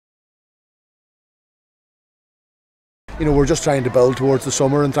we're just trying to build towards the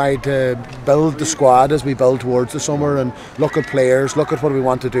summer and try to build the squad as we build towards the summer and look at players, look at what we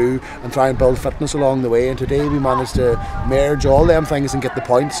want to do and try and build fitness along the way. And today we managed to merge all them things and get the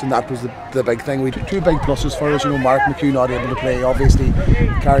points, and that was the big thing. We did two big pluses for us. Mark McHugh not able to play, obviously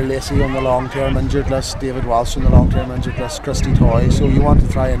Carrie Lacey on the long-term injured list, David Walsh on the long-term injured list, Christy Toy. So you want to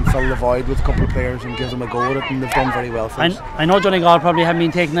try and fill the void with a couple of players and give them a go at it, and they've done very well for us. I know Donegal probably haven't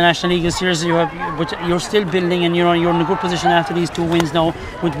been taking the National League as seriously, but you're still building, and you're in a good position after these 2 wins now.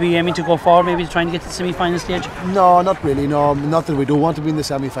 Would you be aiming to go forward, maybe trying to get to the semi-final stage? No, not really. No, not that we don't want to be in the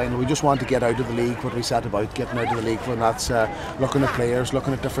semi-final. We just want to get out of the league what we set about getting out of the league, and that's looking at players,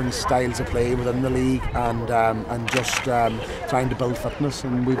 looking at different styles of play within the league, and just trying to build fitness.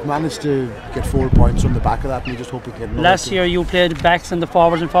 And we've managed to get 4 points on the back of that, and we just hope we can. Last year you played backs and the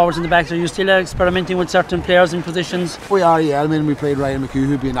forwards and forwards and the backs. Are you still experimenting with certain players in positions? We are, yeah. I mean, we played Ryan McHugh,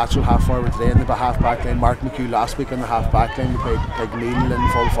 who'd be a natural half forward today, in the half back line. Mark McHugh last week in the half back line. We played Big Neil in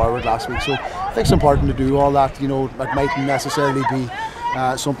full forward last week. So I think it's important to do all that. It mightn't necessarily be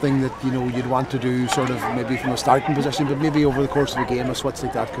something that you'd want to do sort of maybe from a starting position, but maybe over the course of a game a switch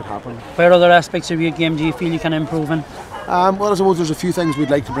like that could happen. Where other aspects of your game do you feel you can improve in? Well, I suppose there's a few things we'd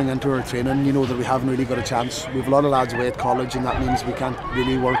like to bring into our training, that we haven't really got a chance. We have a lot of lads away at college, and that means we can't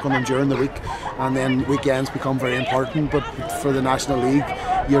really work on them during the week, and then weekends become very important. But for the National League,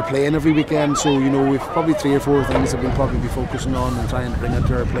 you're playing every weekend, so we've probably 3 or 4 things that we'll probably be focusing on and trying to bring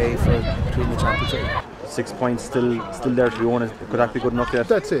into our play for between the championship. 6 points still there to be won. Could that be good enough yet?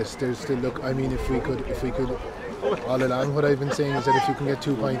 That's it. There's still, look, I mean, if we could all along what I've been saying is that if you can get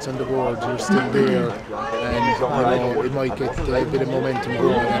 2 points on the board, you're still there, and it might get a bit of momentum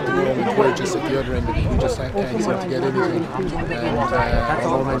going. At the moment we're just at the other end of it, we just can't seem to get anything, and the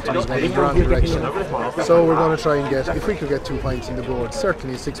momentum is going in the wrong direction. So we're going to try and get, if we could get 2 points on the board,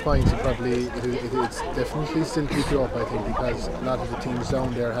 certainly 6 points it's definitely still keep you up, I think, because a lot of the teams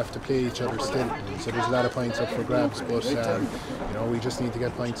down there have to play each other still, so there's a lot of points up for grabs, but we just need to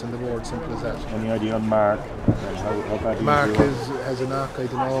get points on the board, simple as that. Any idea on Mark? Mark has a knock, I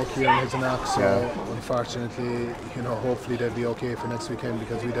don't know, Kieran has a knock, so unfortunately, hopefully they'll be okay for next weekend,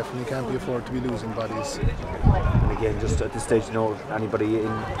 because we definitely can't be afford to be losing bodies. And again, just at this stage, anybody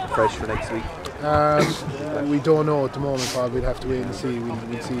in fresh for next week? We don't know at the moment, Paul. We'll have to wait and see.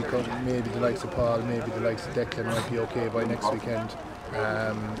 We'll see, maybe the likes of Paul, maybe the likes of Declan might be okay by next weekend.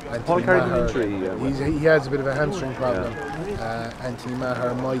 Paul carried an injury. He has a bit of a hamstring problem. Anthony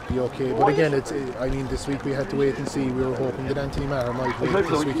Maher might be okay, but again, this week we had to wait and see. We were hoping that Anthony Maher might wait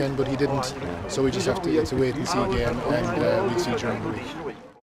this weekend, but he didn't. So we just have to wait and see again, and we'll see during the week.